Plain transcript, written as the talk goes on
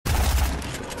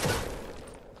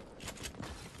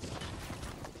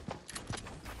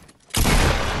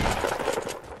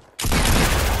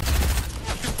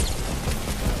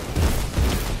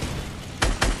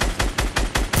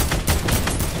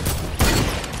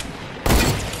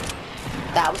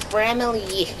That was for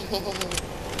Emily.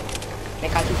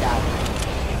 Make out you die.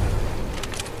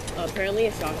 Apparently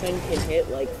a shotgun can hit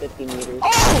like 50 meters.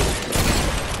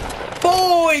 Oh!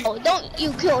 Boy! Oh, don't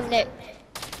you kill Nick.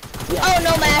 Yeah. Oh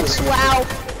no, Max, wow.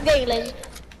 Very lazy.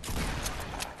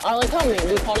 I like how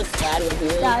we called it sad when he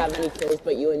didn't have any kills,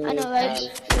 but you and me. I know, right?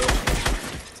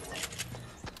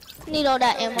 Need all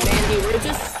that ammo. Mandy, we're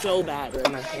just so bad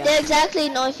right now. Yeah. They're exactly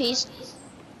northeast.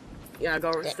 Yeah,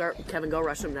 go start, Kevin. Go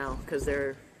rush them now, cause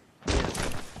they're. Yeah.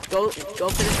 Go finish the kill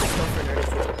for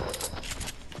Nerdist.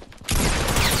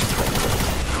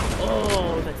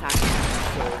 Oh, the attack is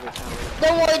so overpowered.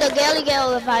 Don't worry, the Gally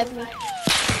Gale revived me.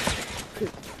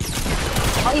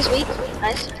 Oh, he's weak.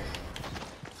 Nice.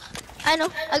 I know.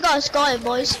 I got a scar,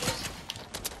 boys.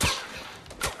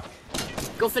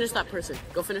 Go finish that person.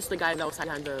 Go finish the guy that was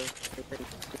behind the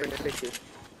issue.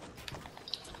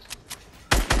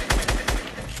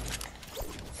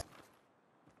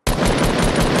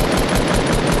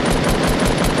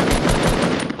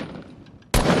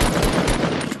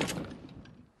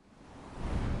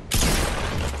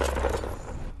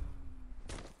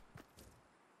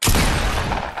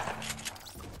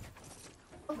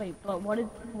 Wait, but what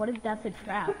if that's a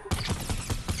trap?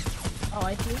 Oh,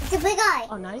 I see. It's a big guy.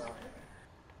 Oh, nice.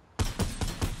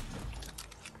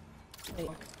 Wait,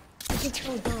 this is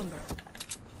so dumb, bro.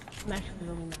 I'm actually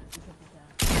really mad because of that.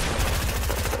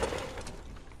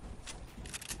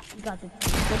 You got this.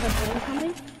 There's a bullet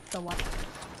coming, so what?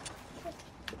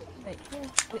 Wait,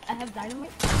 I have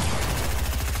dynamite.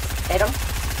 Hit him.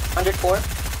 104.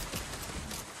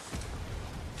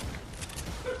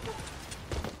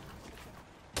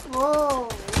 Whoa,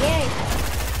 yeah.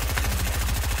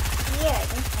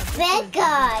 Bad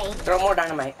guy. Throw more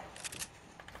dynamite.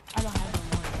 I don't have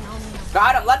no more. Now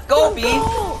Got him. Let's go, B.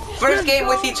 First game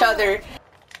with each other.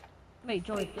 Wait,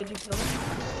 Joey, did you kill him?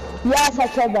 Yes, I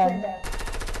killed them.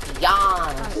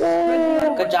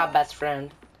 Yeah. Good job, best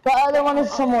friend. The other one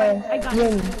is somewhere. I got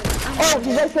Yin. him. Oh,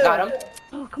 did I kill Got him.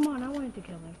 Oh, come on, I wanted to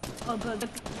kill him. Oh, good.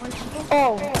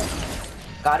 Oh,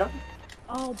 Got him.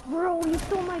 Oh, bro, you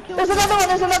stole my kill. there's another one.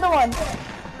 There's another one.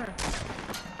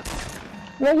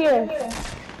 Right here.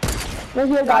 Right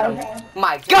here, Got guys. him.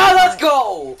 My God, let's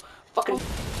go. Fucking.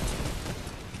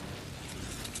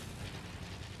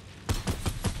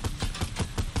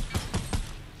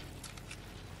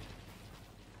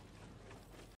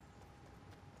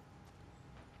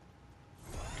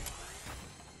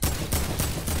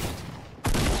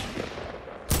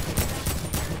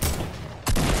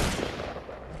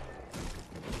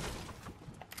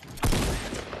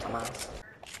 Come on.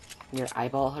 Your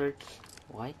eyeball hurts.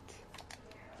 What?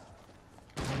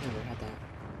 I never had that.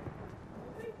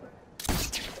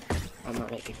 I'm not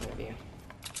making fun of you.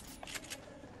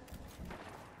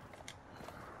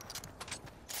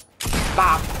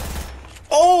 Bop!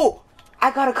 Oh!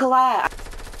 I got a collab!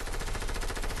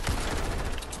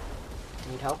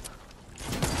 Need help?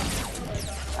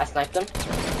 I sniped him.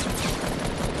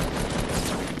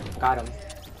 Got him.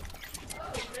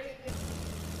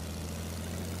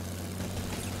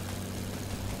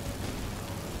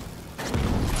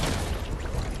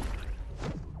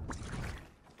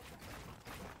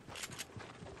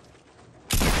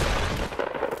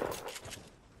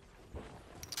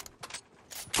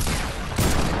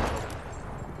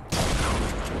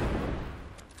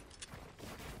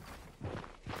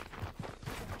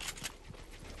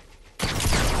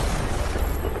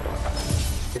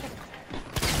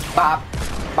 Bop,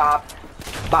 bop,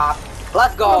 bop.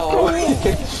 Let's go!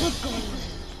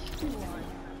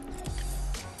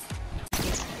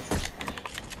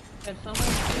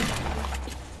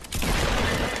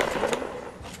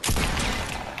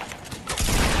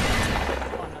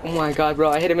 Oh my God, bro,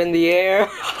 I hit him in the air.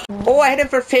 Oh, I hit him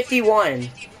for 51.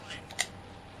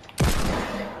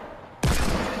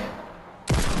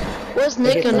 What's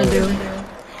Nick gonna do?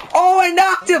 Oh, I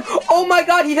knocked him! Oh my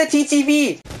God, he's a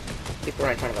TTV! People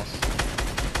right in front of us.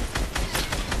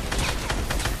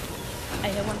 I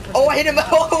hit one for Oh, I hit him!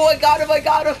 Oh, I got him! I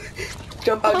got him!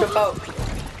 Jump out! Jump out!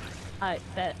 I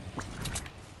bet.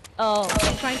 Oh,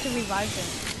 I'm trying to revive him.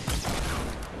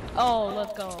 Oh,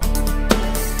 let's go.